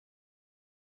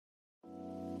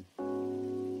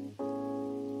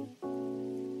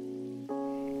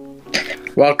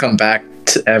Welcome back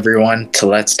to everyone to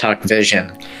Let's Talk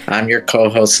Vision. I'm your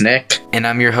co-host Nick. And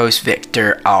I'm your host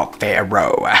Victor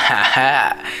Alfaro.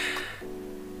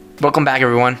 Welcome back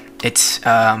everyone. It's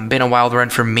been a wild run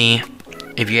for me.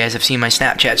 If you guys have seen my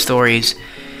Snapchat stories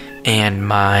and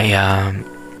my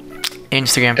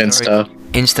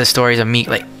Insta stories of me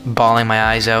like bawling my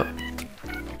eyes out.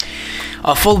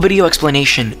 A full video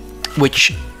explanation,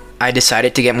 which I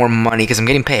decided to get more money because I'm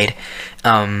getting paid.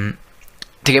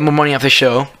 To get more money off the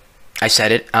show, I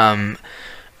said it. I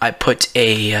put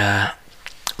I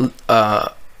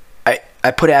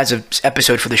put it as an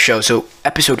episode for the show. So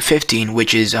episode 15,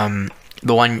 which is the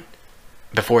one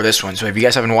before this one. So if you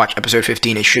guys haven't watched episode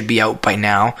 15, it should be out by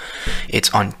now.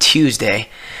 It's on Tuesday.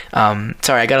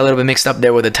 Sorry, I got a little bit mixed up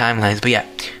there with the timelines, but yeah,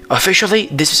 officially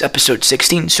this is episode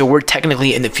 16. So we're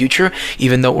technically in the future,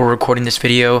 even though we're recording this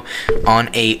video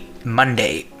on a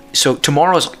Monday. So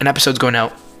tomorrow's an episode's going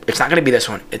out. It's not going to be this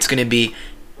one. It's going to be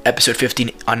episode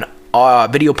 15 on a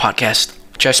video podcast,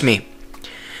 just me,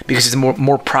 because it's a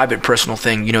more private, personal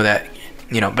thing. You know that,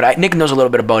 But Nick knows a little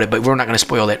bit about it, but we're not going to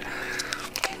spoil it.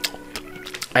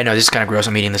 I know this is kind of gross.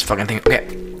 I'm eating this fucking thing. Okay.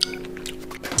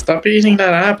 Stop eating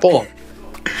that apple.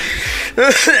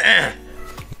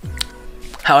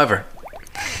 However,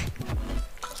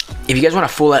 if you guys want a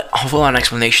full-on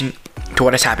explanation to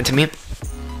what has happened to me,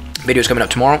 video's coming out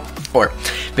tomorrow, or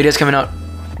video's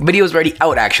already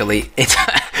out actually. It's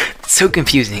so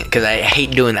confusing because I hate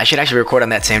doing that. I should actually record on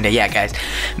that same day. Yeah, guys,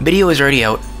 video is already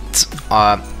out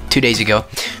 2 days ago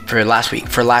for last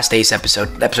day's episode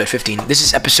 15. This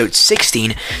is episode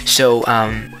 16. So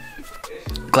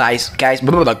guys,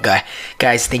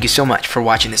 thank you so much for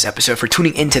watching this episode, for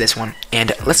tuning into this one,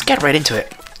 and let's get right into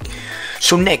it.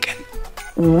 So Nick,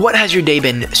 what has your day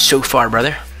been so far,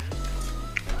 brother?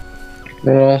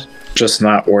 Well, just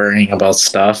not worrying about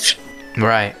stuff.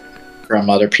 Right. From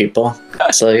other people.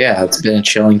 So yeah, it's been a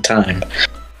chilling time.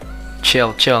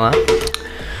 Chill, huh?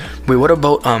 Wait, what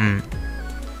about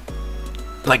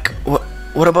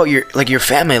what about your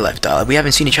family life, dog? We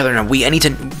haven't seen each other in a week.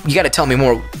 You gotta tell me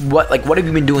more. What have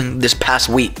you been doing this past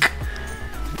week?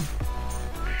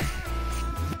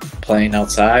 Playing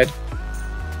outside,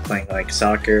 playing like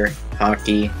soccer,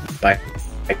 hockey, bike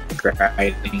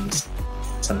riding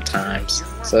sometimes.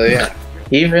 So yeah.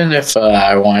 Even if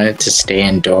I wanted to stay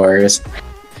indoors,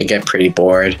 I get pretty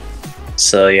bored.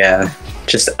 So yeah,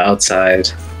 just outside.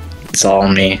 It's all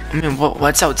me. I mean,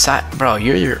 what's outside, bro?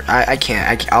 I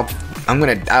can't.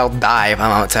 I'll die if I'm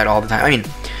outside all the time. I mean,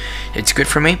 it's good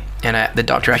for me, and the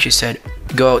doctor actually said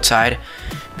go outside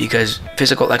because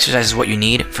physical exercise is what you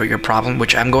need for your problem.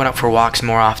 Which I'm going out for walks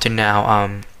more often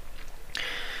now.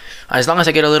 As long as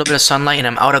I get a little bit of sunlight and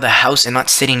I'm out of the house and not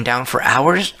sitting down for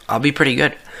hours, I'll be pretty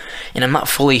good. And I'm not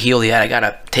fully healed yet. I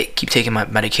gotta keep taking my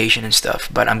medication and stuff,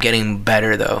 but I'm getting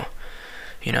better though.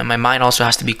 My mind also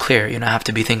has to be clear. I have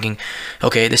to be thinking,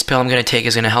 okay, this pill I'm gonna take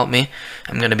is gonna help me.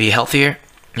 I'm gonna be healthier.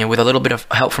 With a little bit of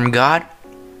help from God,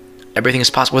 everything is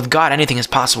possible. With God, anything is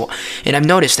possible. And I've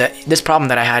noticed that this problem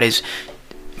that I had is,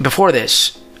 before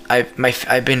this, I've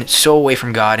been so away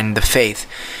from God and the faith,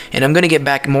 and I'm gonna get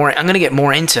back more. I'm gonna get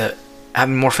more into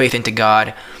having more faith into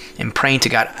God and praying to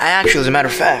God. I actually, as a matter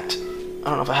of fact, I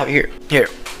don't know if I have it here. Here.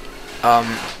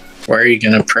 Where are you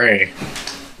gonna pray?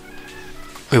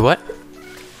 Wait, what?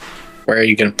 Where are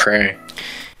you gonna pray?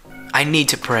 I need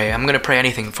to pray. I'm gonna pray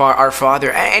anything. For our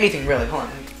Father, anything really. Hold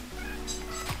on.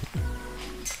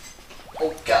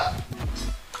 Oh God.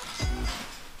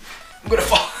 I'm gonna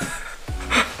fall.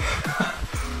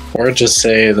 Or just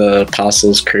say the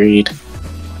Apostles' Creed.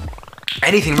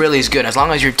 Anything really is good as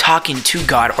long as you're talking to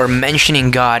God or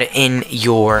mentioning God in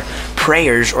your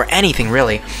prayers, or anything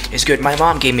really is good. My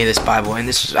mom gave me this Bible, and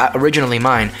this is originally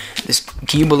mine.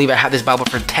 Can you believe I had this Bible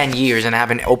for 10 years and I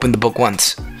haven't opened the book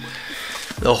once?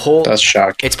 That's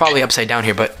shocking. It's probably upside down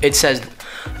here, but it says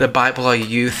the Bible of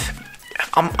Youth.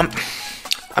 I'm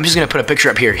just gonna put a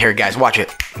picture up here. Here, guys, watch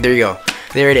it. There you go.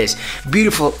 There it is.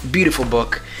 Beautiful, beautiful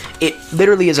book. It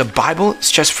literally is a Bible.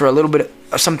 It's just for a little bit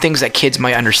of some things that kids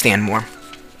might understand more.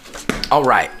 All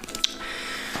right.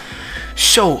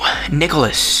 So,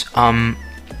 Nicholas, I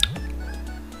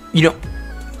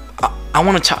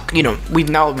want to talk.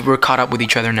 We're caught up with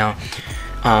each other now.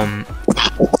 I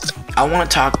want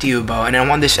to talk to you about, and I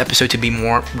want this episode to be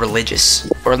more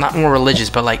religious, or not more religious,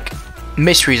 but like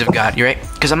mysteries of God. You right?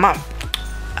 Because I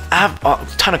have a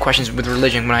ton of questions with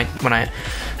religion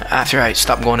after I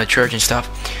stopped going to church and stuff.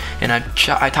 And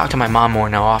I talk to my mom more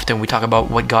now. Often we talk about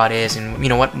what God is, and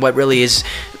what really is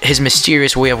His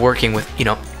mysterious way of working with,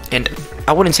 And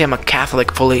I wouldn't say I'm a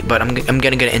Catholic fully, but I'm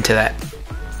gonna get into that.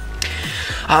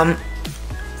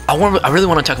 I really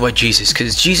want to talk about Jesus,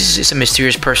 because Jesus is a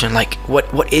mysterious person. Like,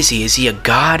 what is he? Is he a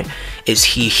god? Is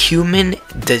he human?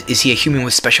 Is he a human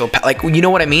with special like, you know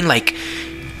what I mean? Like,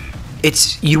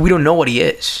 we don't know what he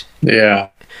is. Yeah.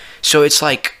 So it's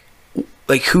like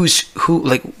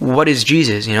what is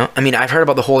Jesus? You know, I mean, I've heard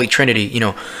about the Holy Trinity. You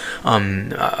know,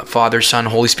 Father, Son,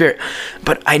 Holy Spirit,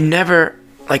 but I never,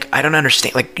 like, I don't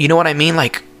understand. Like, you know what I mean?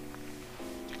 Like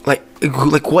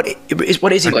what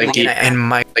is it? Like, and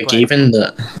my even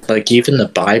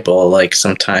the Bible, like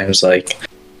sometimes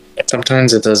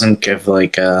it doesn't give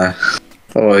like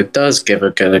it does give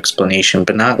a good explanation,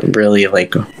 but not really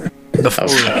like the full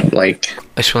like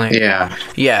explanation.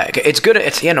 Yeah, it's good.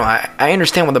 It's, you know, I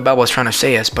understand what the Bible is trying to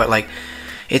say us, but like,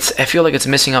 I feel like it's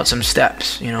missing out some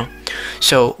steps, you know.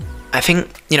 So I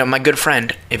think, you know, my good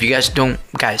friend, if you guys, I'm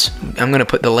gonna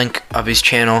put the link of his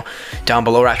channel down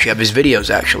below, or actually of his videos,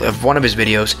 of one of his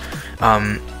videos,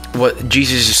 what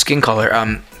Jesus' skin color,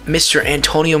 Mr.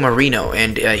 Antonio Marino,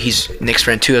 and he's Nick's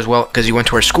friend too as well, because he went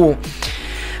to our school.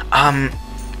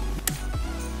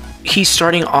 He's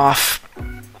starting off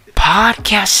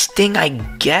podcasting, I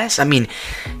guess. I mean,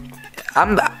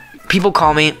 people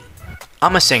call me,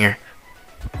 I'm a singer,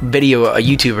 a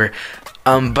YouTuber.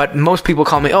 But most people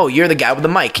call me, oh, you're the guy with the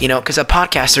mic, you know, because a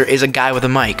podcaster is a guy with a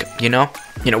mic, you know,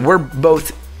 we're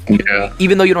both,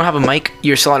 even though you don't have a mic,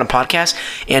 you're still on a podcast,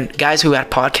 and guys who have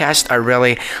podcasts are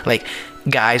really like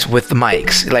guys with the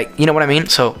mics, like, you know what I mean?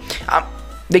 So,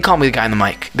 they call me the guy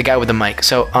with the mic.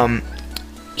 So,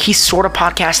 he's sort of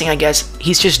podcasting, I guess.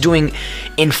 He's just doing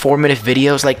informative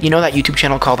videos, like, you know, that YouTube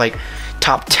channel called like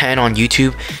Top 10 on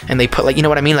YouTube, and they put, like, you know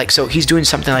what I mean? Like, so he's doing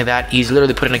something like that. He's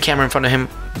literally putting a camera in front of him,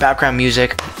 background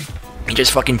music, and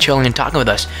just fucking chilling and talking with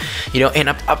us, you know.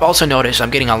 And I've also noticed I'm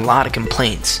getting a lot of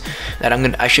complaints that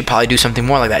I should probably do something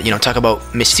more like that, you know, talk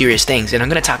about mysterious things. And I'm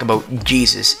gonna talk about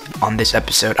Jesus on this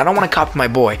episode. I don't want to copy my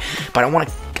boy, but I want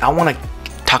to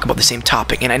talk about the same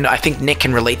topic, and I think Nick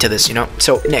can relate to this, you know.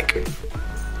 So Nick,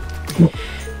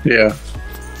 yeah,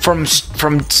 from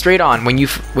straight on, when you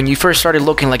first started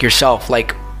looking like yourself,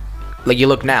 like you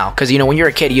look now, because, you know, when you're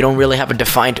a kid, you don't really have a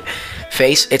defined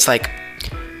face. It's like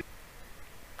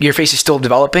your face is still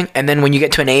developing, and then when you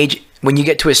get to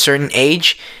a certain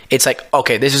age, it's like,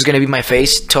 okay, this is gonna be my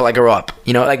face till I grow up,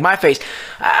 you know. Like my face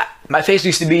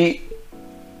used to be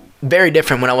very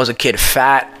different when I was a kid,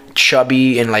 fat,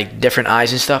 chubby, and like different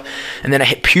eyes and stuff. And then I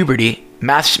hit puberty,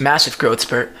 massive growth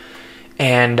spurt,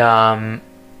 and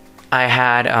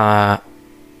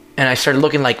and I started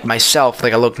looking like myself,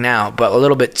 like I look now, but a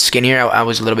little bit skinnier. I'm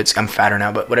fatter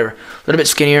now, but whatever, a little bit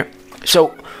skinnier.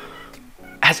 So,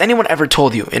 has anyone ever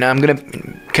told you, and I'm gonna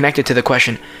connect it to the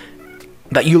question,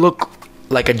 that you look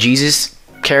like a Jesus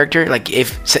character? Like,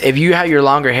 if you had your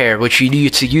longer hair, which you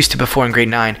used to before in grade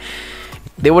 9,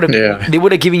 they would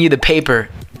have given you the paper,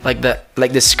 like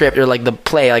the script, or like the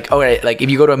play, like, all right, like if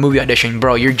you go to a movie audition,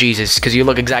 bro, you're Jesus because you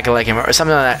look exactly like him, or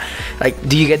something like that. Like,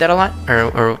 do you get that a lot,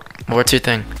 or what's your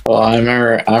thing? Well, I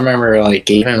remember like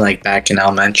even like back in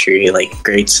elementary, like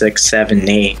grade 6, 7,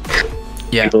 8.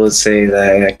 Yeah. People would say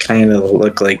that I kind of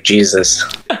look like Jesus.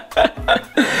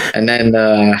 And then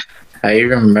I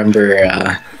even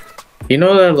remember, you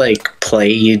know, the like play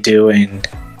you do in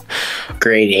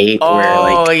grade 8, where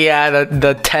like, yeah,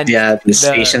 the tent, the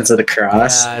Stations of the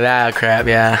Cross. Yeah, that crap,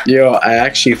 yeah. Yo, I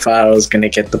actually thought I was gonna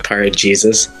get the part of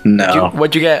Jesus. No.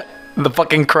 What'd you get? The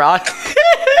fucking cross?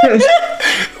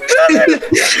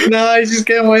 No, I just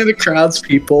get one of the crowd's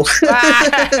people.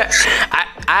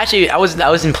 I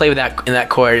was in play with that, in that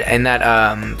chord, and that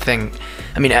thing.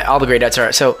 I mean, all the grade 8s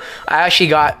are. So I actually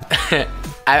got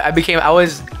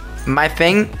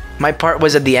my part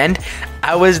was at the end.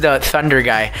 I was the thunder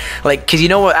guy, like, cause you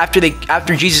know what,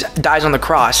 after Jesus dies on the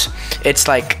cross, it's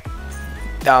like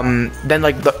then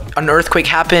like an earthquake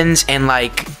happens, and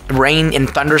like rain and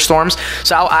thunderstorms.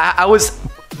 So I was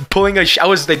pulling I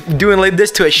was like doing like this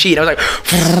to a sheet. I was like,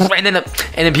 and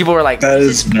then people were like,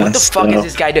 what the fuck is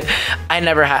this guy doing? I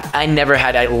never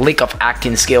had a lick of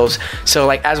acting skills. So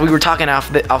like, as we were talking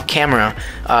off camera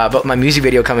about my music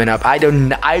video coming up, I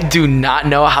do not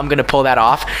know how I'm gonna pull that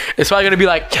off. It's probably gonna be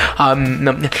like,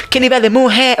 can you bet the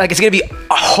mujer? Like, it's gonna be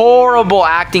horrible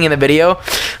acting in the video.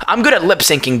 I'm good at lip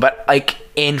syncing, but like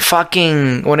in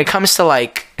fucking, when it comes to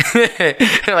like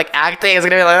like acting, it's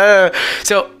gonna be like,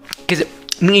 so, because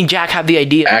me and Jack have the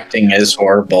idea. Acting is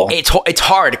horrible. It's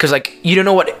hard because, like, you don't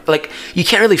know what, like, you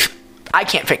can't really, I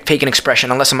can't fake an expression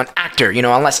unless I'm an actor, you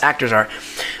know, unless actors are.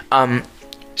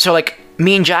 So like,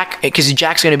 me and Jack, because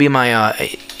Jack's gonna be my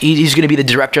he's gonna be the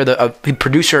director, the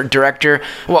producer, director.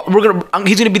 Well,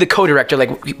 he's gonna be the co-director,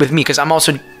 like with me, because I'm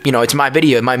also, you know, it's my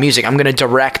video, my music. I'm gonna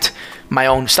direct my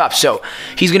own stuff, so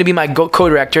he's gonna be my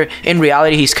co-director. In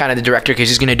reality, he's kind of the director because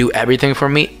he's gonna do everything for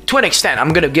me to an extent.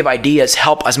 I'm gonna give ideas,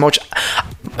 help as much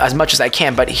as I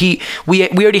can, but we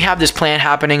already have this plan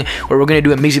happening where we're gonna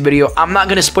do a music video. I'm not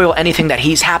gonna spoil anything that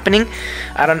he's happening.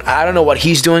 I don't know what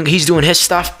he's doing. He's doing his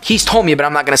stuff. He's told me, but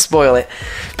I'm not gonna spoil it.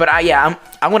 But I'm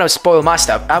gonna spoil my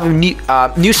stuff. I have a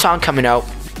new song coming out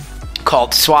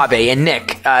called Suave, and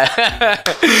Nick.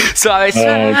 Suave.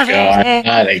 Oh god,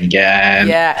 not again.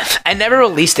 Yeah, I never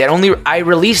released it. I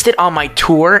released it on my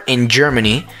tour in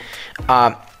Germany.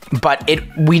 But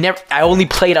I only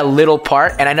played a little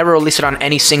part, and I never released it on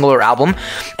any single or album.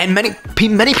 And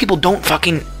many people don't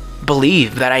fucking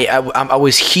believe that I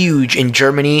was huge in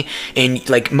Germany, in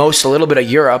like a little bit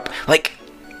of Europe. Like,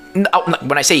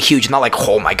 when I say huge, not like,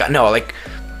 oh my god, no, like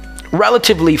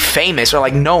relatively famous or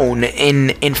like known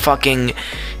in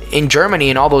Germany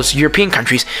and all those European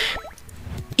countries.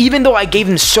 Even though I gave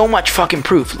them so much fucking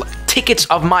proof, like, tickets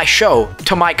of my show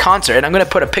to my concert, and I'm gonna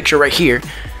put a picture right here.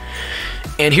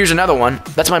 And here's another one.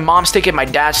 That's my mom's ticket, my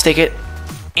dad's ticket.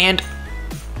 And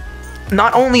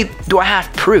not only do I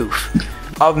have proof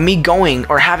of me going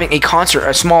or having a concert,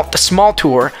 a small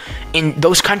tour in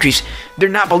those countries, they're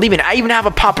not believing it. I even have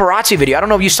a paparazzi video. I don't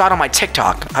know if you saw it on my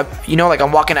TikTok. Like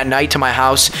I'm walking at night to my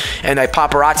house, and a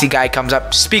paparazzi guy comes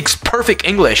up, speaks perfect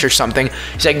English or something.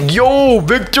 He's like, "Yo,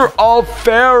 Victor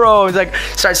Alfaro." He's like,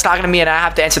 starts talking to me, and I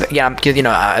have to answer. Because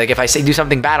like if I do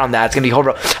something bad on that, it's gonna be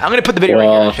horrible. I'm gonna put the video right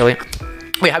here, actually.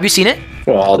 Wait, have you seen it?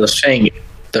 Well, the thing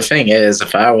is,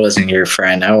 if I wasn't your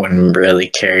friend, I wouldn't really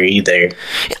care either.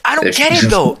 I don't get it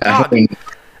though. I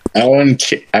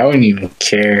wouldn't even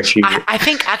care if you. I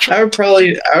think actually, I would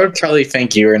probably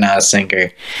think you were not a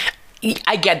singer.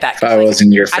 I get that. If I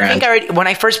wasn't your friend. I think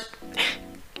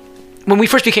when we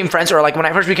first became friends, or like when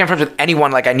I first became friends with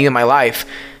anyone like I knew in my life,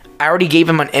 I already gave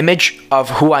him an image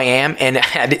of who I am, and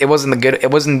it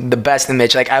wasn't the best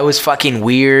image. Like, I was fucking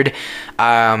weird.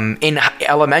 In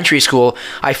elementary school,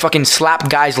 I fucking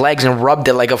slapped guys' legs and rubbed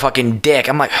it like a fucking dick.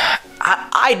 I'm like,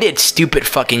 I did stupid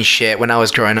fucking shit when I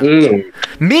was growing up.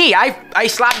 Me, I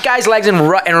slapped guys' legs and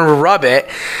rub it,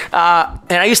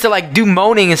 and I used to like do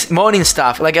moaning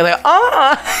stuff. Like, I'm like,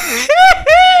 oh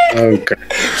god.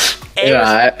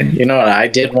 You know what I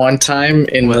did one time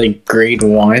in like grade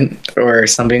 1 or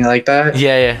something like that?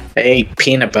 Yeah. I ate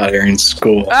peanut butter in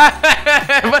school.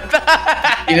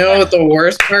 You know what the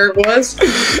worst part was?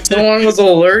 Someone was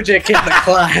allergic in the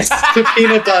class to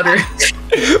peanut butter.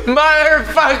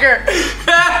 Motherfucker!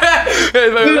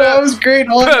 Dude, I was grade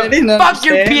 1. I didn't understand. Fuck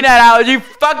your peanut allergy.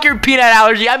 Fuck your peanut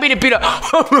allergy. I mean a peanut.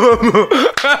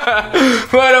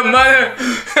 What a mother.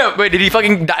 Wait, did he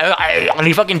fucking die? Did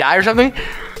he fucking die or something?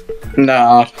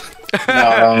 No,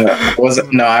 I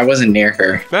wasn't near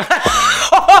her.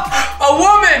 A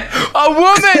woman, a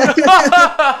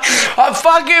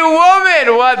fucking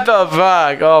woman. What the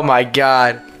fuck? Oh my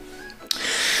god.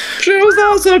 She was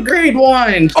also grade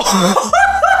 1.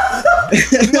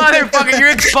 Motherfucker, you're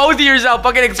exposing yourself.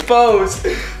 Fucking exposed.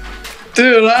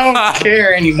 Dude, I don't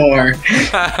care anymore.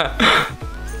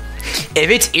 If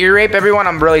it's ear rape, everyone,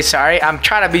 I'm really sorry. I'm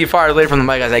trying to be far away from the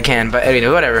mic as I can, but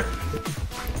anyway, whatever.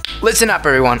 Listen up,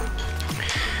 everyone.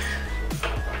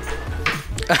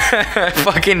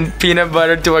 Fucking peanut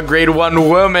butter to a grade 1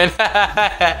 woman.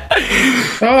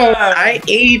 Oh, I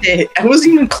ate it. I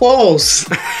wasn't even close.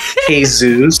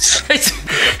 Jesus.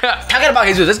 Talking about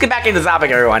Jesus, let's get back into the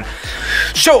topic, everyone.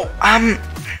 So, I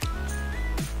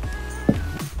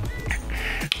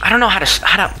don't know how to.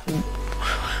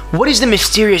 What is the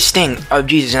mysterious thing of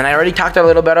Jesus? And I already talked a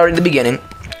little bit already at the beginning,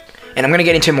 and I'm gonna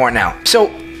get into more now.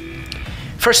 So,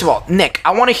 first of all, Nick,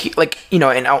 I want to hear,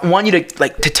 and I want you to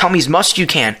to tell me as much as you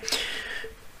can.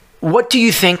 What do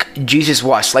you think Jesus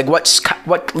was? Like, what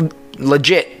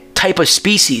legit type of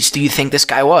species do you think this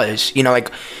guy was?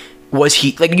 Was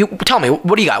he you tell me?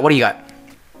 What do you got? What do you got?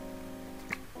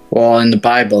 Well, in the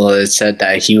Bible, it said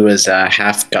that he was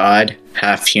half God,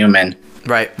 half human.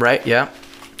 Right, yeah.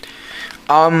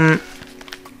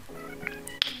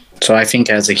 So I think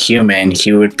as a human,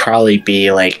 he would probably be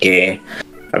like a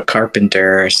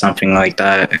carpenter or something like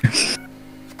that.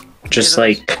 Just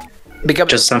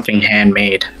something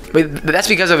handmade. But that's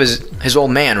because of his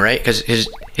old man, right? Because his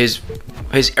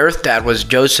earth dad was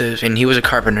Joseph, and he was a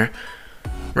carpenter,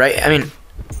 right? I mean,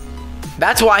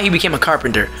 that's why he became a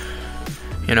carpenter.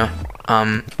 Yeah.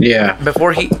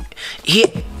 Before he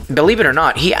believe it or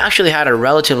not, he actually had a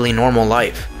relatively normal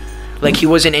life. Like, he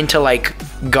wasn't into like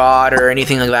God or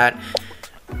anything like that.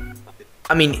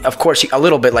 I mean, of course, a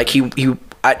little bit. Like he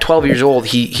at 12 years old,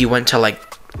 he went to like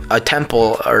a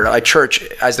temple or a church,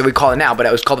 as we call it now, but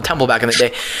it was called a temple back in the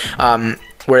day,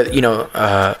 where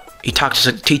he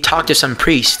talked to some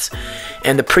priests,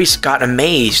 and the priests got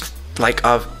amazed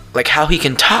of how he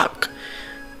can talk.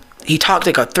 He talked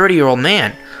like a 30-year-old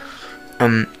man,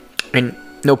 and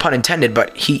no pun intended,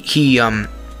 but he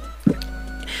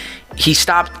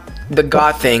stopped the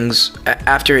God things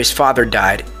after his father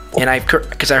died. And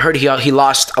because I heard he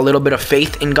lost a little bit of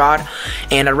faith in God,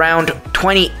 and around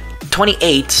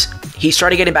 28 he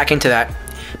started getting back into that,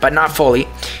 but not fully.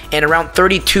 And around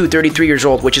 32, 33 years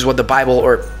old, which is what the Bible,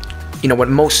 or what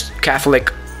most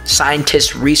Catholic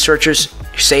scientists, researchers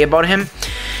say about him,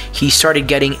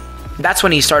 that's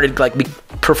when he started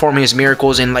performing his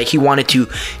miracles, and he wanted to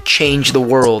change the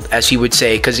world, as he would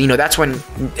say, because that's when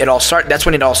it all started. That's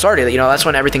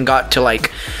when everything got to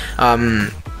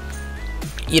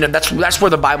that's where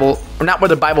the Bible, or not where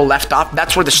the Bible left off.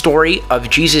 That's where the story of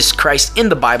Jesus Christ in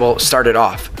the Bible started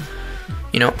off.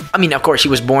 I mean, of course he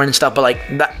was born and stuff, but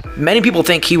many people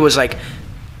think he was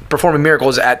performing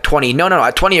miracles at 20. No,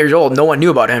 at 20 years old, no one knew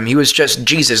about him. He was just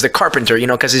Jesus, the carpenter,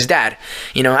 because his dad,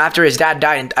 after his dad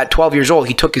died at 12 years old,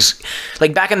 he took his,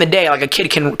 back in the day, a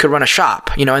kid could run a shop,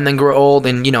 and then grow old,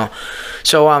 and,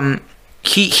 so,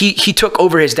 he took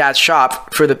over his dad's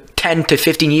shop for the 10 to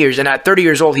 15 years, and at 30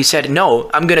 years old, he said, no,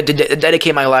 I'm going to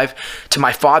dedicate my life to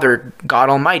my Father, God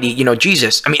Almighty,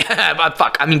 Jesus.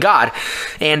 God.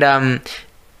 And,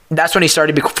 that's when he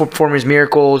started performing his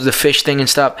miracles, the fish thing and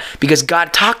stuff, because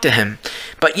God talked to him.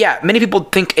 But yeah, many people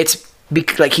think it's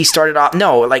he started off.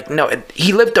 No,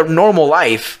 he lived a normal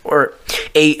life, or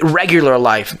a regular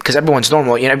life, because everyone's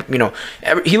normal.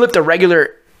 He lived a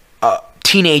regular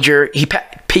teenager. He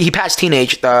passed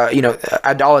teenage,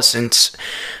 adolescence.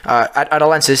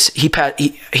 He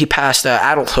passed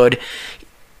adulthood.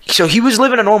 So he was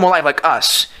living a normal life like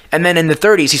us. And then in the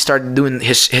 30s, he started doing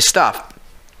his stuff.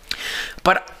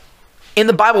 But in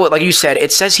the Bible, like you said,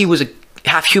 it says he was a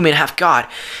half human, half God,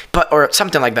 or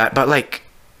something like that. But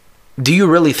do you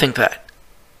really think that?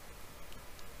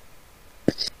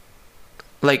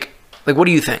 What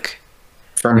do you think?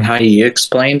 From how you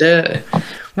explained it?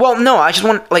 Well, no, I just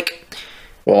want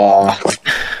Well,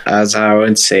 as I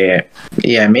would say it,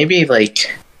 yeah, maybe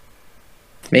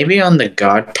on the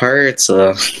God part, it's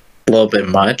a little bit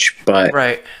much, but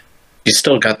right. You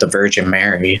still got the Virgin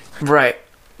Mary. Right.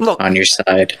 Look, on your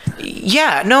side.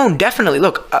 Yeah, no, definitely.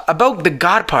 Look, about the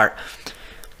God part,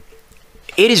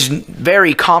 it is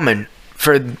very common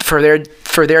for there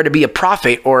to be a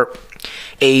prophet, or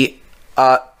a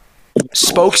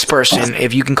spokesperson,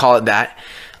 if you can call it that,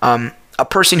 a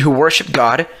person who worshiped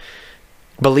God,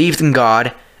 believed in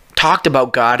God, talked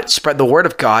about God, spread the word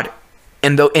of God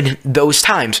in those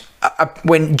times.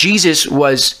 When Jesus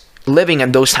was living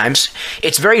in those times,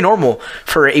 it's very normal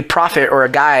for a prophet or a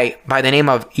guy by the name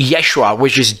of Yeshua,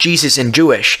 which is Jesus in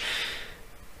Jewish,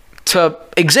 to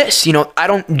exist. I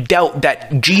don't doubt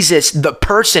that Jesus, the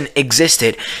person,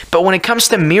 existed, but when it comes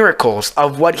to miracles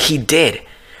of what he did,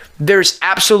 there's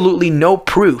absolutely no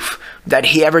proof that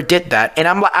he ever did that. And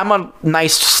I'm a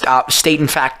nice state and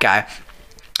fact guy.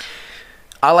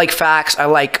 I like facts. I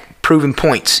like proven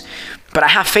points, but I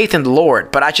have faith in the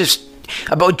Lord. But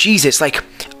about Jesus,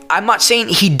 I'm not saying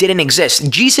he didn't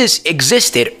exist. Jesus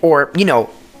existed, or,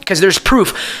 because there's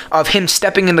proof of him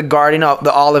stepping in the garden,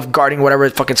 the Olive Garden, whatever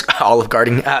the fuck it's Olive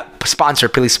Garden. Sponsor,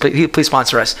 please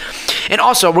sponsor us. And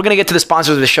also, we're going to get to the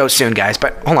sponsors of the show soon, guys,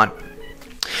 but hold on.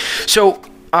 So,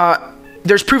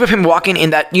 there's proof of him walking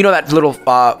in that, that little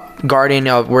garden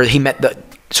where he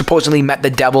supposedly met the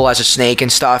devil as a snake and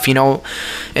stuff, and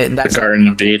that's the Garden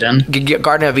of Eden.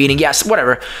 Garden of Eden, yes,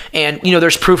 whatever. And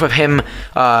there's proof of him,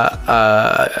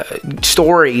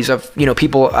 stories of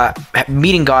people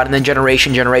meeting God, and then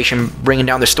generation bringing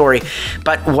down the story.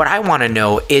 But what I want to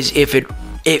know is if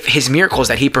his miracles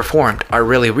that he performed are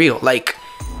really real.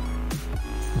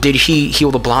 Did he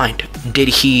heal the blind? Did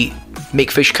he make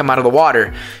fish come out of the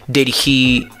water? Did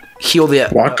he heal the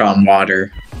walk on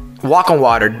water? Walk on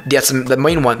water, that's the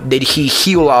main one. Did he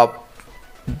heal a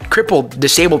crippled,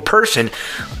 disabled person?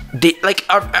 Did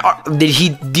he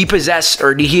depossess,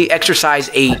 or did he exorcise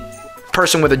a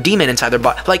person with a demon inside their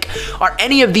body? Are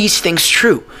any of these things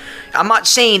true? I'm not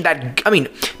saying that. I mean,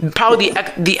 probably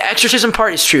the exorcism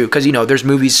part is true, because there's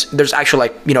movies, there's actual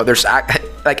there's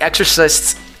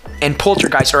exorcists and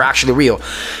poltergeists are actually real,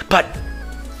 but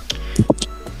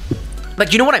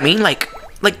you know what I mean?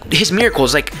 His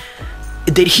miracles,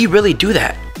 did he really do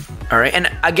that? All right.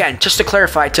 And again, just to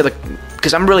clarify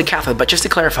because I'm really Catholic, but just to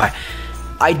clarify,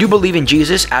 I do believe in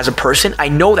Jesus as a person. I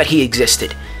know that he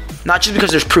existed, not just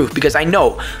because there's proof, because I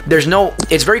know there's no.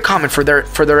 It's very common for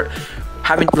their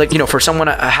having, like, you know, for someone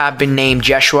to have been named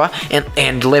Jeshua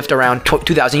and lived around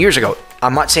 2,000 years ago.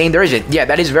 I'm not saying there isn't. Yeah,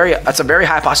 that's a very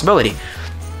high possibility.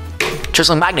 Just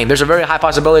like my name, there's a very high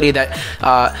possibility that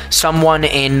someone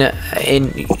in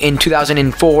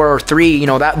 2004 or 3, you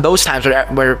know, that those times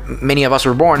where many of us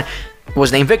were born,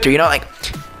 was named Victor, you know, like,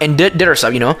 and did our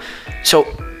stuff, you know. So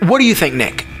what do you think,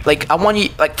 Nick? Like, I want you,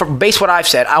 like, for base what I've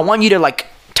said, I want you to, like,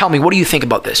 tell me, what do you think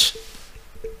about this?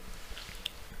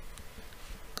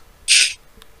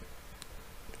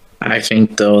 I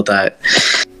think though that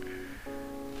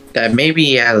maybe,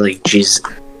 yeah, like Jesus.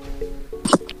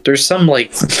 There's some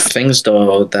like things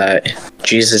though that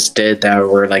Jesus did that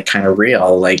were like kind of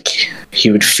real. Like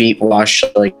he would feet wash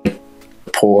like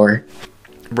poor,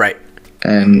 right?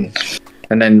 And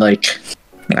then like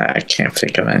I can't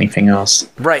think of anything else.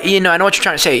 Right, you know, I know what you're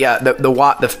trying to say. Yeah, the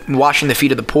washing the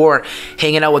feet of the poor,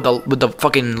 hanging out with the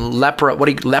fucking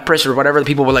leprous or whatever, the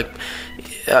people with like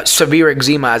severe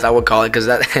eczema, as I would call it, because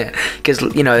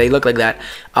you know, they look like that.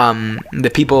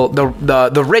 The people,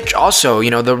 the rich also, you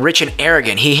know, the rich and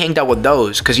arrogant. He hanged out with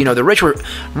those because, you know, the rich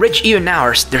even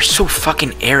now they're so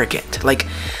fucking arrogant. Like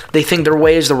they think their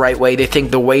way is the right way. They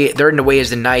think they're in the way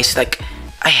is the nice. Like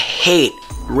I hate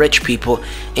rich people,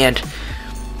 and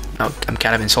I'm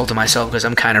kind of insulting myself because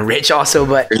I'm kind of rich also,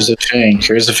 but here's the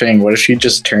thing. What if you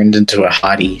just turned into a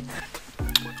hottie?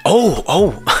 Oh,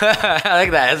 I like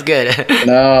that. That's good.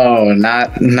 No,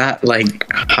 not like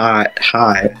hot,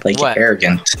 like what?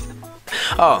 Arrogant.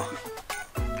 Oh,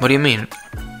 what do you mean?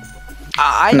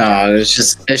 No, it's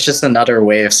just another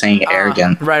way of saying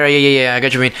arrogant. Right, yeah. I got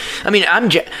what you mean. I mean, I'm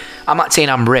not saying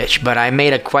I'm rich, but I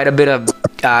made quite a bit of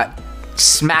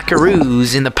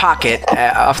smackaroos in the pocket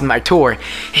off my tour,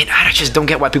 and I just don't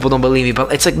get why people don't believe me.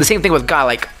 But it's like the same thing with God.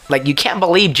 Like you can't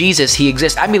believe Jesus, he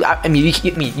exists. I mean,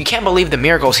 you can't believe the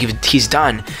miracles he's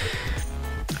done,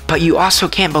 but you also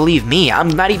can't believe me. I'm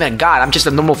not even a God. I'm just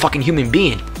a normal fucking human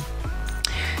being.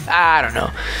 I don't know.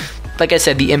 Like I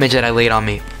said, the image that I laid on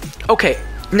me. Okay,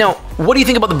 now what do you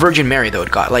think about the Virgin Mary though,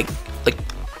 God? Like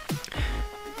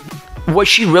was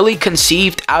she really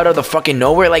conceived out of the fucking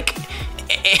nowhere? Like,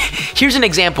 here's an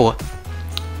example.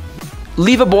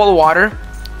 Leave a bowl of water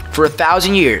for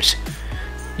 1,000 years.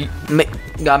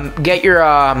 Get your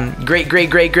great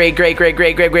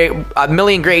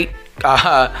million great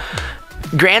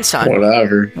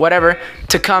grandson, whatever,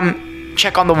 to come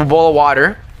check on the bowl of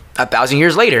water 1,000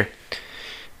 years later,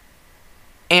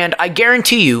 and I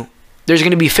guarantee you, there's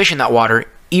going to be fish in that water,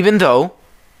 even though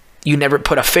you never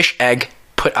put a fish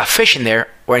in there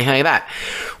or anything like that.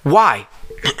 Why?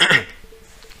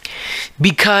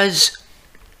 Because,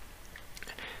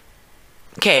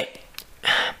 okay,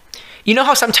 you know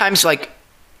how sometimes, like,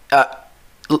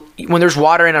 when there's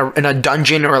water in a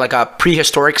dungeon or like a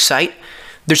prehistoric site,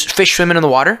 there's fish swimming in the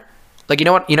water? Like, you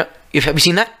know what? Have you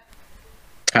seen that?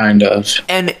 Kind of.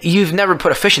 And you've never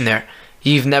put a fish in there.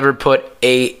 You've never put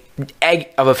a egg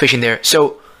of a fish in there.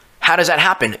 So how does that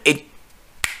happen? It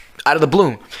out of the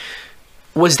bloom.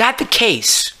 Was that the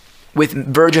case with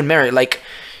Virgin Mary? Like,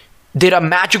 did a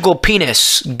magical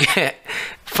penis get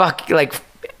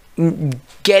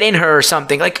in her or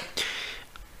something? Like,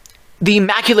 the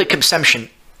Immaculate Conception.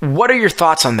 What are your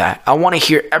thoughts on that? I want to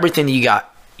hear everything that you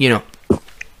got. You know.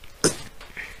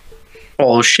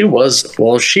 Well, she was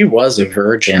a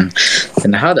virgin,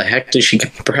 and how the heck did she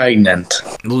get pregnant?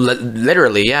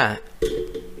 Literally, yeah.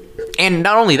 And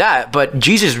not only that, but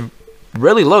Jesus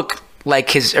really looked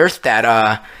like his earth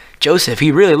dad, Joseph.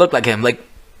 He really looked like him, like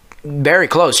very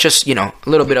close. Just, you know, a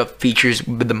little bit of features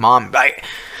with the mom, like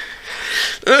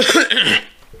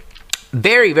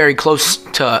very, very close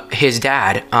to his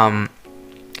dad. And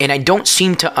I don't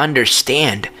seem to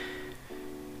understand.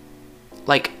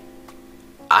 Like,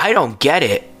 I don't get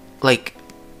it. Like,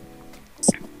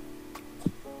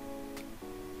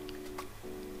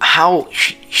 how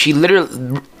she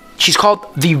literally, she's called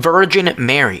the Virgin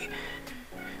Mary.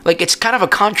 Like, it's kind of a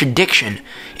contradiction.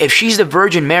 If she's the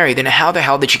Virgin Mary, then how the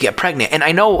hell did she get pregnant? And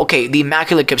I know, okay, the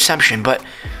Immaculate Conception, but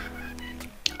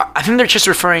I think they're just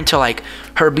referring to, like,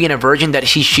 her being a virgin, that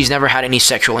she's never had any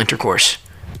sexual intercourse.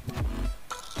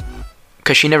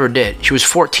 Because she never did. She was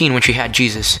 14 when she had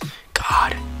Jesus.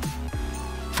 God.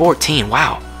 14,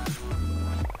 wow.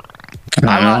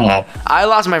 I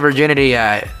lost my virginity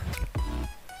at,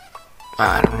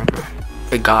 I don't remember.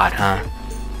 Good God, huh?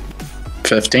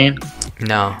 15?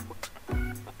 No.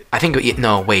 I think,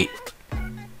 no, wait.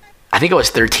 I think it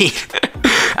was 13.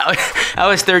 I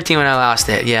was 13 when I lost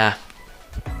it, yeah.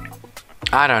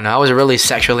 I don't know. I was a really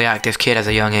sexually active kid at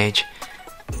a young age.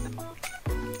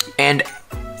 And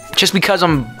just because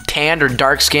I'm tanned or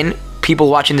dark skinned, people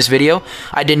watching this video,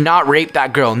 I did not rape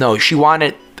that girl. No, she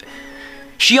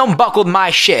unbuckled my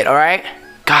shit, alright?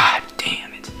 God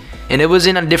damn it. And it was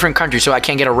in a different country, so I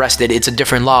can't get arrested. It's a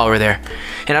different law over there.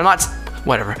 And I'm not...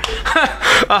 Whatever.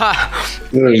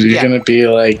 You're gonna be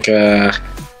like, I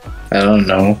don't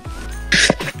know.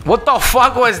 What the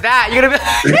fuck was that? You're gonna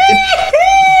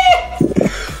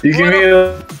be... You're gonna be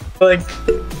like...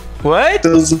 What?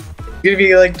 You're gonna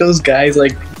be like those guys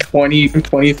like 20,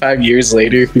 25 years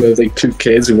later who have like 2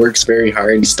 kids, who works very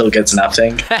hard and still gets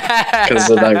nothing because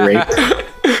of that rape.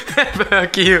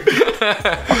 Fuck you.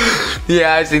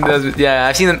 Yeah, I've seen those. Yeah,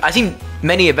 I've seen them. I've seen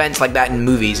many events like that in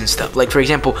movies and stuff. Like, for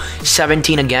example,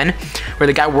 17 Again, where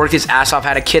the guy worked his ass off,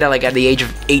 had a kid at the age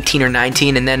of 18 or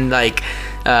 19, and then like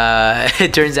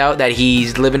it turns out that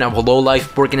he's living a low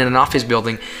life working in an office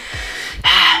building.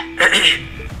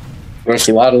 With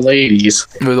a lot of ladies.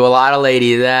 With a lot of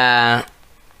ladies. Man.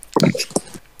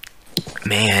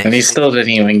 And he still didn't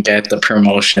even get the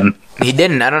promotion. He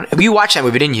didn't. You watched that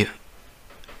movie, didn't you?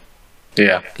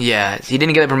 Yeah. Yeah, he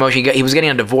didn't get the promotion. He was getting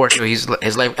a divorce, so his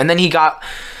life, and then he got.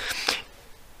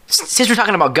 Since we're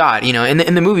talking about God, you know,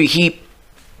 in the movie, he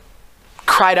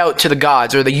cried out to the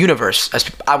gods or the universe,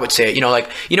 as I would say. You know, like,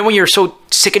 you know, when you're so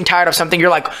sick and tired of something, you're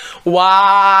like,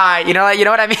 why? You know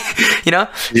what I mean? You know?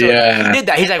 So yeah. He did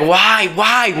that. He's like,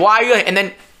 why? And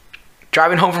then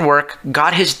driving home from work,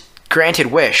 got his granted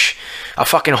wish. A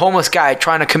fucking homeless guy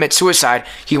trying to commit suicide.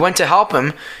 He went to help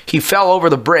him. He fell over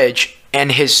the bridge,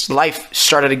 and his life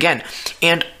started again.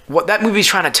 And what that movie's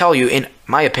trying to tell you, in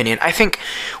my opinion, I think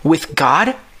with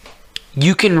God,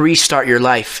 you can restart your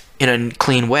life in a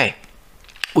clean way,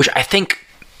 which I think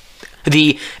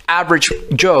the average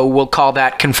Joe will call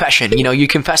that confession. You know, you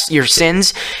confess your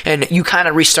sins and you kind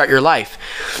of restart your life.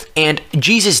 And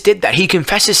Jesus did that. He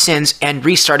confessed his sins and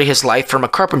restarted his life from a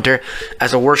carpenter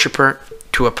as a worshiper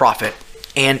to a prophet.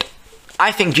 And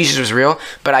I think Jesus was real,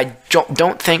 but I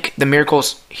don't think the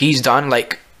miracles he's done,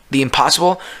 like the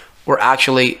impossible, were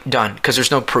actually done, because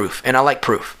there's no proof. And I like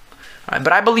proof.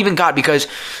 But I believe in God because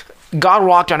God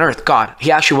walked on earth.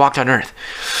 He actually walked on earth.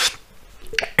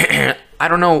 I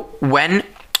don't know when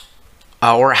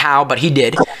or how, but he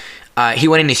did. He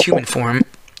went in his human form,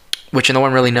 which no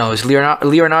one really knows.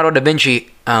 Leonardo da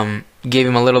Vinci gave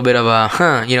him a little bit of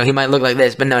a, you know, he might look like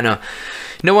this, but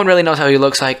no one really knows how he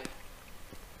looks like.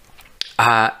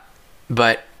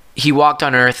 But he walked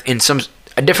on earth in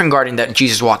a different garden that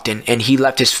Jesus walked in, and he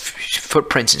left his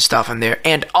footprints and stuff in there.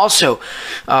 And also,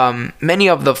 many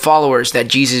of the followers that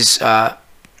Jesus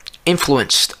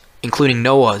influenced, including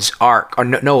Noah's Ark, or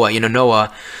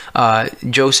Noah,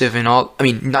 Joseph and all, I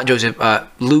mean, not Joseph,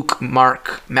 Luke,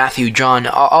 Mark, Matthew, John,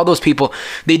 all those people,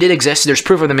 they did exist. There's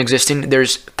proof of them existing.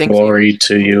 There's things. Glory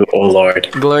to you, O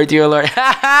Lord. Glory to you, O Lord.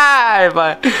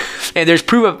 And there's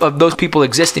proof of those people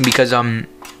existing because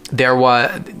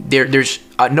there's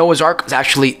Noah's Ark was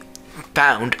actually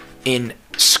found in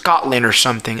Scotland or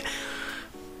something.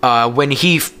 When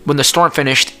the storm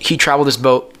finished, he traveled his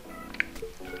boat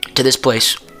to this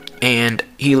place. And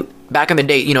he, back in the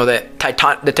day, you know, the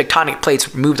tectonic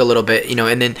plates moved a little bit, you know,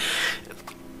 and then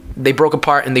they broke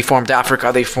apart and they formed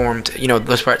Africa. They formed, you know,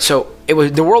 those parts. So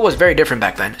the world was very different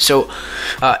back then. So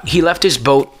he left his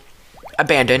boat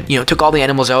abandoned, you know, took all the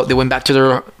animals out. They went back to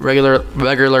their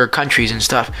regular countries and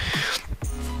stuff.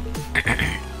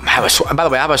 By the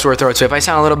way, I have a sore throat, so if I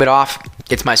sound a little bit off,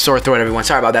 it's my sore throat, everyone.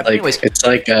 Sorry about that. But anyways, it's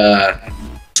like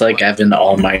Evan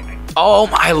Almighty. Oh,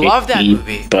 I love that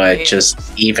movie. But just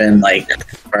even like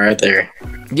further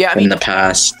in the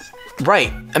past.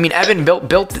 Right. I mean, Evan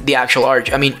built the actual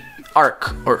arch. I mean,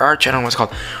 ark or arch. I don't know what it's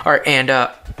called. Ark and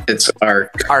it's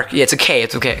ark. Ark. Yeah, it's a K.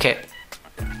 It's okay. Okay.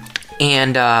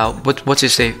 And what's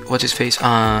his face?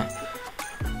 Noah.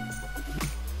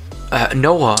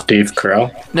 Steve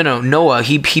Carell. No. Noah.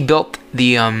 He built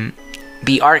the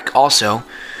ark also,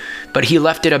 but he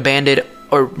left it abandoned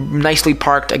or nicely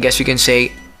parked, I guess you can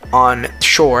say, on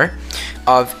shore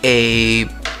of a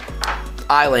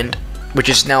island, which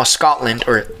is now Scotland,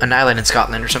 or an island in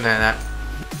Scotland or something like that.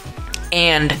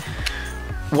 And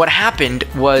what happened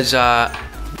was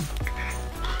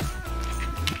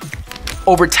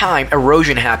over time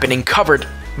erosion happened and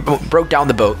broke down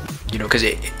the boat, you know, because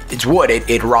it's wood,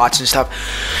 it rots and stuff.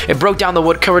 It broke down the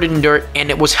wood, covered it in dirt, and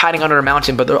it was hiding under a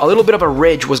mountain, but a little bit of a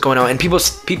ridge was going on, and people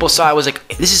saw it was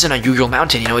like, this is an unusual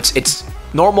mountain, you know, it's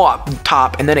normal up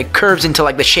top, and then it curves into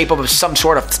like the shape of some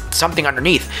sort of something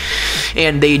underneath.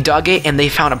 And they dug it, and they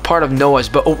found a part of Noah's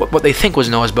boat, what they think was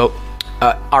Noah's boat,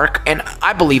 ark, and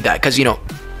I believe that, because, you know,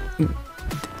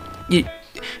 it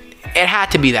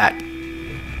had to be that.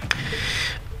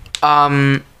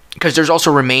 because there's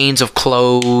also remains of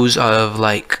clothes of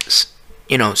like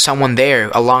someone there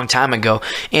a long time ago,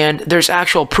 and there's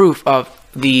actual proof of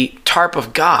the tarp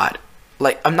of God,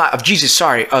 like I'm not of Jesus,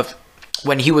 sorry, of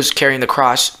when he was carrying the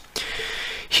cross.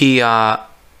 He Were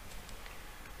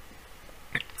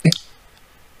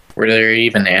there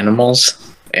even animal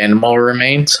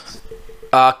remains?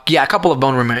 yeah, a couple of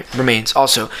bone remains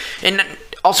also. And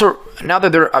also, now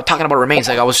that they're talking about remains,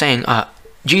 like I was saying,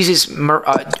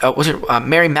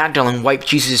 Mary Magdalene wiped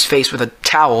Jesus' face with a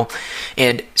towel,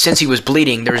 and since he was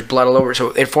bleeding, there was blood all over,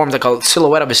 so it formed like a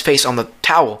silhouette of his face on the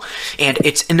towel, and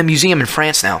it's in the museum in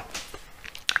France now.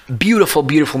 Beautiful,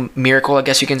 beautiful miracle, I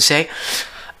guess you can say.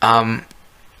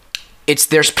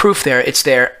 There's proof there. It's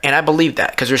there, and I believe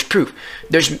that because there's proof.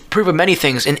 There's proof of many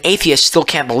things, and atheists still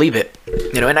can't believe it.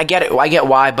 And I get it. I get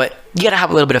why, but you gotta have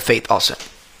a little bit of faith also.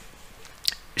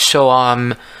 So,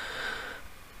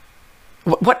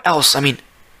 what else? I mean,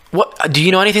 what do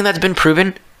you know anything that's been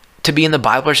proven to be in the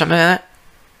Bible or something like that?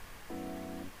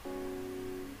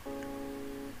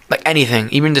 Like anything,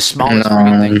 even the smallest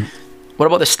thing. What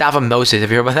about the staff of Moses?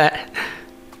 Have you heard about that?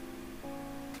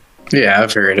 Yeah,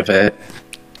 I've heard of it.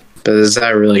 But is that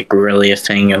really a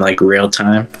thing in like real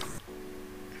time?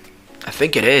 I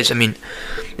think it is. I mean,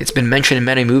 it's been mentioned in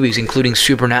many movies, including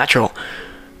Supernatural,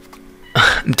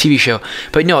 the TV show.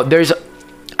 But no, there's,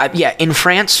 in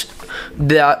France,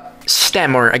 the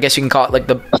stem, or I guess you can call it like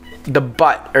the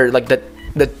butt, or like the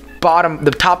bottom, the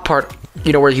top part,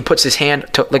 where he puts his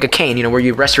hand to like a cane, where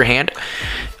you rest your hand.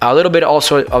 A little bit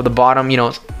also of the bottom,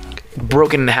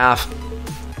 broken in half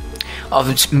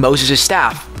of Moses'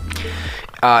 staff.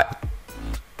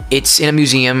 It's in a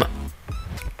museum,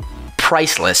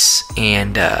 priceless,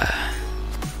 and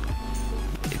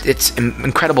it's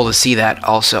incredible to see that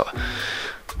also.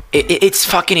 It's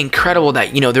fucking incredible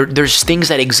that, there's things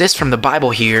that exist from the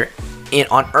Bible here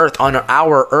on Earth, on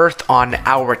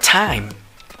our time.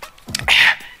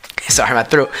 Sorry, my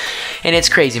throat. And it's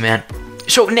crazy, man.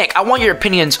 So, Nick, I want your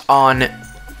opinions on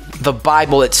the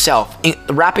Bible itself.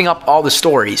 Wrapping up all the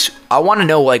stories, I want to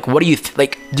know, like, what do you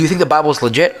do you think the Bible is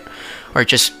legit or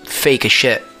just fake as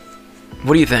shit?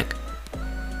 What do you think?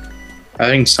 I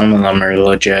think some of them are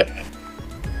legit.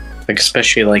 Like,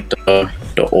 especially like the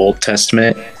Old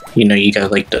Testament. You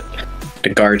got like the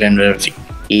Garden of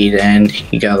Eden.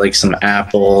 You got like some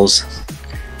apples.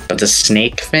 But the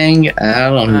snake thing, I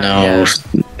don't know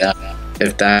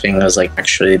if that thing was like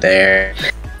actually there.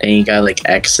 And you got like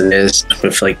Exodus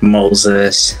with like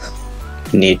Moses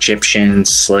and the Egyptian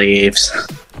slaves.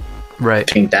 Right.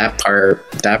 I think that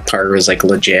part was like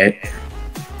legit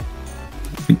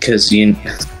because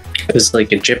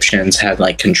like Egyptians had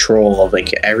like control of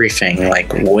like everything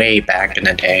like way back in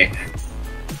the day.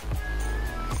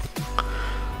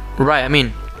 Right. I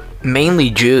mean, mainly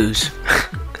Jews.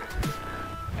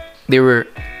 There were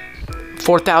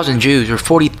 4,000 Jews, or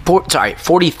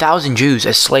 40,000 Jews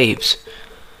as slaves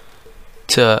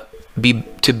to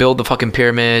build the fucking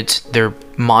pyramids, their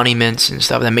monuments and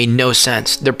stuff that made no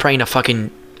sense. They're praying to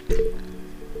fucking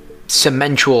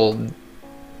cementual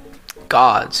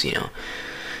gods,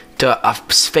 to a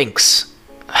sphinx.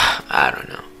 I don't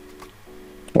know.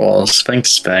 Well,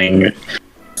 Sphinx thing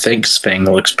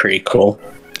looks pretty cool.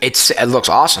 It looks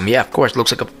awesome. Yeah, of course. It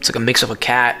looks like it's like a mix of a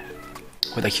cat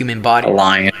with a human body. A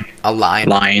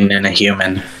lion and a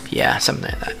human. Yeah,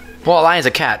 something like that. Well, a lion's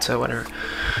a cat, so whatever.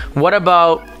 What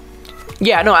about...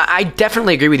 Yeah, no, I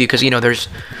definitely agree with you, because, there's,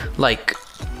 like,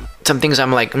 some things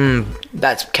I'm like,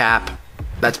 that's cap.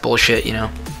 That's bullshit,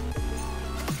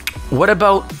 What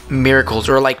about miracles?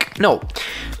 Or, like, no.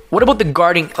 What about the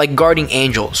guarding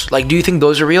angels? Like, do you think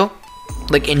those are real?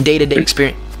 Like, in day-to-day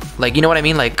experience? Like, you know what I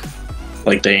mean? Like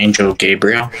the angel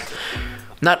Gabriel?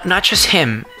 Not just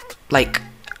him. Like,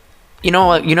 you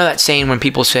know that saying when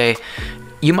people say,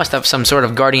 you must have some sort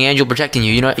of guardian angel protecting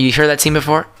you. You heard that scene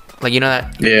before? Like,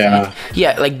 that? Yeah.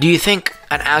 Yeah, like, do you think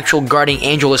an actual guardian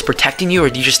angel is protecting you, or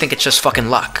do you just think it's just fucking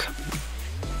luck?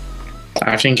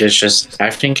 I think it's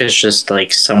just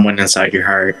like someone inside your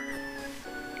heart.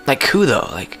 Like who though?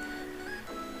 Like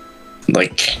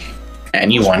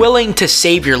anyone. Willing to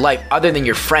save your life other than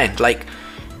your friend, like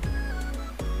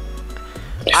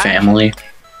family.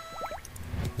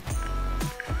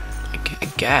 I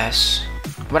guess.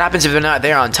 What happens if they're not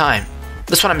there on time?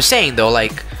 That's what I'm saying though,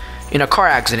 like in a car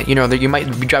accident, that you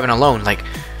might be driving alone, like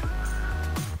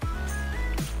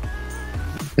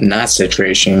in that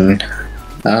situation,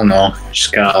 I don't know,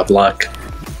 just gotta have luck.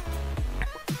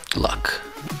 Luck.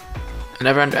 I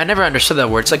never understood that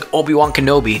word. It's like Obi-Wan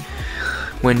Kenobi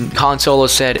when Han Solo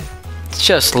said, it's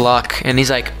just luck, and he's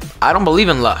like, I don't believe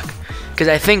in luck, because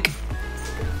I think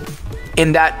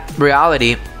in that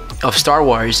reality, of Star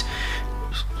Wars,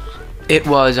 it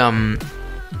was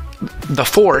the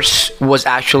Force was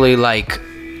actually like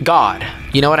God.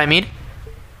 You know what I mean?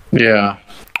 Yeah.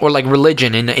 Or like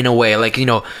religion in a way, like, you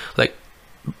know, like,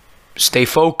 stay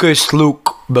focused,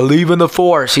 Luke, believe in the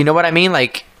Force. You know what I mean?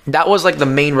 Like, that was like the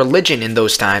main religion in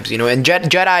those times, you know. And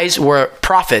Jedis were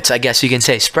prophets, I guess you can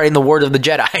say, spreading the word of the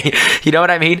Jedi. You know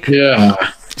what I mean?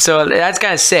 Yeah. So that's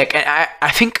kind of sick. And I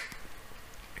think,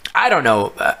 I don't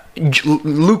know,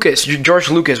 George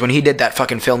Lucas, when he did that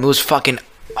fucking film, it was fucking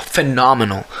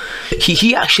phenomenal.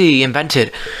 He actually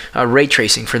invented ray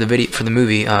tracing for the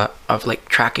movie of like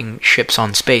tracking ships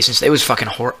on space, and it was fucking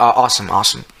awesome.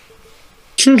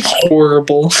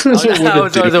 Horrible.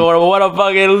 That was horrible. What a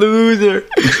fucking loser.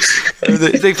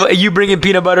 You bringing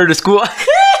peanut butter to school?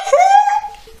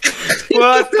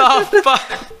 What the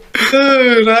fuck?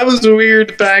 Dude, that was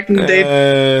weird back in the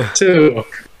day too.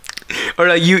 Or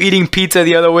like you eating pizza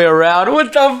the other way around.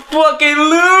 What the fucking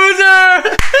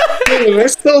loser? Dude, I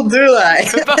still do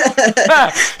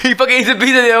that. He fucking eats a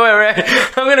pizza the other way around.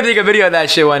 I'm gonna take a video of that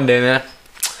shit one day, man.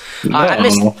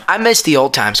 No. I miss the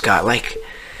old times, Scott. Like,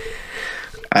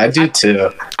 I do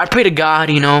too. I pray to God,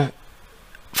 you know,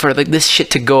 for like this shit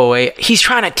to go away. He's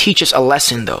trying to teach us a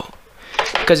lesson though,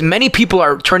 because many people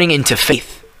are turning into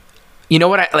faith. You know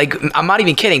what? I'm not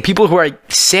even kidding. People who are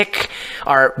sick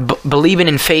are believing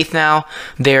in faith now.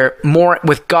 They're more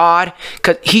with God,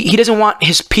 because he doesn't want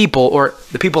his people, or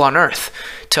the people on earth,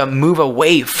 to move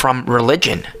away from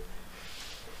religion.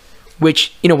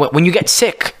 Which, you know, when you get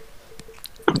sick,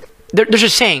 there's a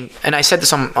saying, and I said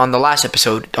this on the last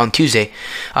episode on Tuesday,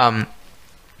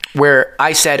 where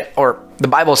I said, or the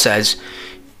Bible says,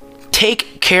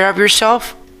 take care of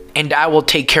yourself and I will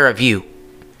take care of you.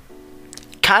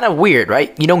 Kind of weird,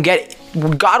 right? You don't get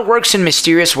it. God works in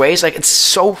mysterious ways. Like, it's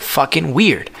so fucking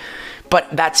weird, but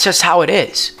that's just how it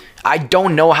is. I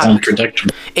don't know how.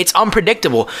 It's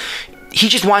unpredictable. He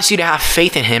just wants you to have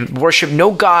faith in him, worship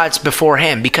no gods before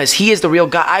him, because he is the real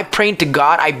God. I prayed to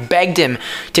God. I begged him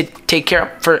to take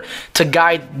care to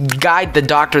guide the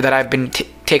doctor that I've been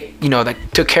that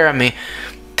took care of me,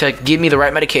 to give me the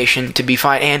right medication to be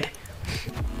fine, and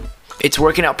it's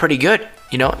working out pretty good.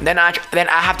 You know, then I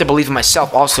have to believe in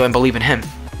myself also, and believe in him.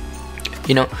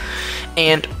 You know,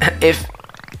 and if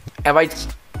I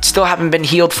still haven't been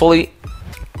healed fully,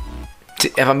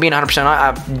 if I'm being 100%,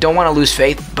 I don't want to lose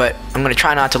faith, but I'm going to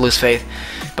try not to lose faith.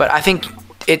 But I think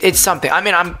it's something. I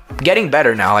mean, I'm getting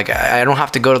better now. Like, I don't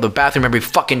have to go to the bathroom every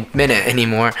fucking minute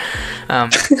anymore. I'm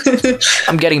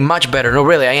getting much better. No,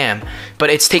 really, I am. But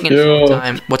it's taking some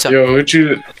time. What's up? Here's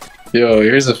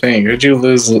the thing. Who'd you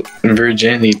lose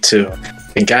virginity to?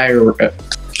 The guy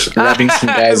rubbing some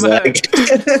guy's leg.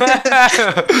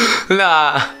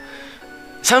 Nah.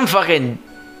 Some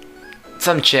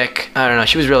chick. I don't know.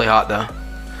 She was really hot though.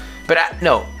 But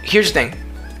no. Here's the thing.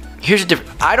 Here's the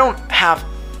difference. I don't have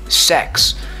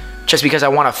sex just because I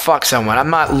want to fuck someone. I'm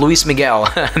not Luis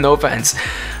Miguel. No offense.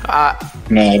 No,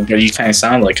 but you kind of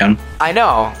sound like him. I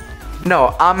know.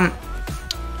 No,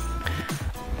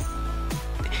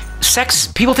 sex,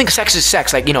 people think sex is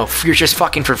sex, like, you know, you're just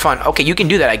fucking for fun. Okay, you can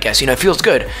do that, I guess, you know, it feels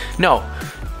good. No,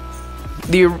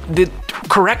 the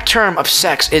correct term of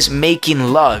sex is making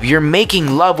love. You're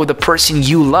making love with the person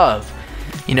you love,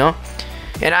 you know.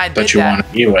 And I did that. But you want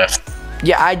to be with.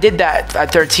 Yeah, I did that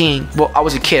at 13. Well, I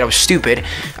was a kid, I was stupid.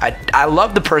 I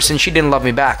loved the person. She didn't love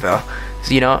me back though,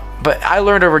 you know. But I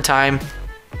learned over time,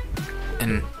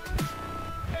 and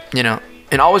you know,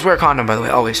 and always wear a condom, by the way.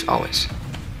 Always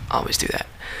do that.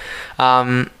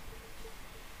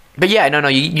 But yeah, no,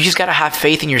 you just gotta have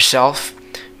faith in yourself,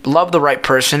 love the right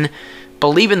person,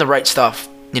 believe in the right stuff,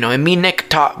 you know. And me and Nick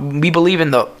we believe in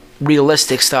the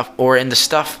realistic stuff, or in the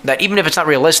stuff that even if it's not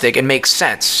realistic, it makes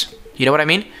sense. You know what I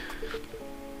mean?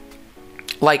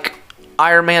 Like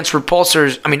Iron Man's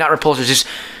repulsors. I mean, not repulsors.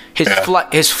 His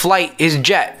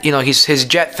jet. You know, his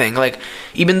jet thing. Like,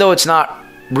 even though it's not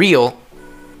real,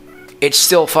 it's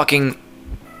still fucking.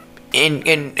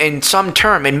 In some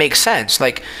term, it makes sense.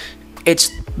 Like, it's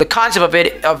the concept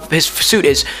of his suit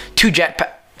is two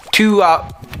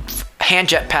hand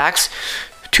jet packs,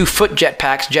 2 foot jet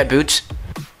packs, jet boots.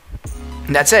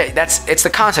 And that's it. It's the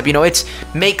concept. You know, it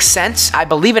makes sense. I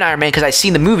believe in Iron Man because I've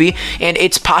seen the movie, and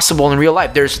it's possible in real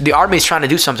life. The army's trying to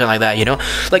do something like that. You know,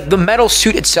 like the metal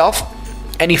suit itself,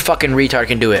 any fucking retard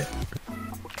can do it.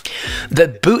 The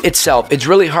boot itself, it's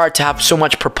really hard to have so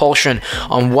much propulsion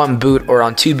on one boot or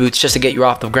on 2 boots just to get you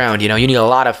off the ground. You know, you need a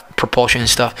lot of propulsion and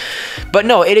stuff. But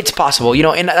no, it's possible. You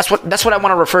know, and that's what I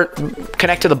want to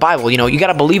connect to the Bible. You know, you got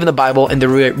to believe in the Bible and the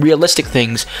realistic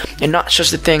things, and not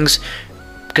just the things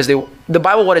because the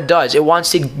Bible, what it does, it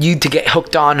wants you to get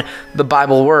hooked on the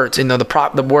Bible words,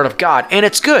 the word of God, and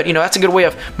it's good. That's a good way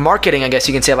of marketing, I guess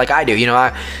you can say, like I do.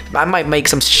 I might make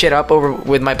some shit up over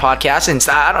with my podcast, and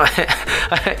I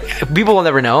don't. People will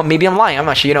never know. Maybe I'm lying. I'm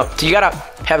not sure. So you gotta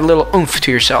have a little oomph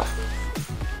to yourself.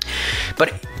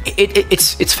 But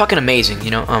it's fucking amazing.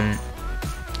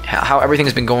 How everything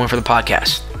has been going for the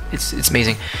podcast. It's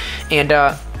amazing, and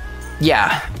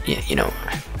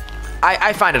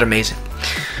I find it amazing.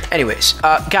 Anyways,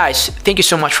 guys, thank you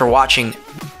so much for watching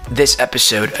this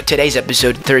episode. Today's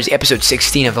episode, Thursday, episode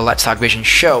 16 of the Let's Talk Vision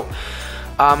show.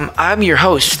 I'm your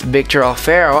host, Victor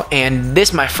Alfaro, and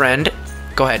this, my friend,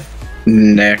 go ahead.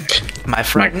 Nick. My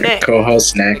friend Nick.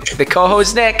 Co-host Nick. The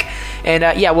co-host Nick. And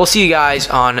we'll see you guys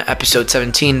on episode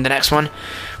 17, the next one,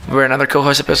 where another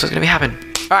co-host episode is going to be happening.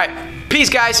 All right. Peace,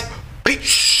 guys.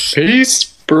 Peace. Peace,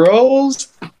 bros.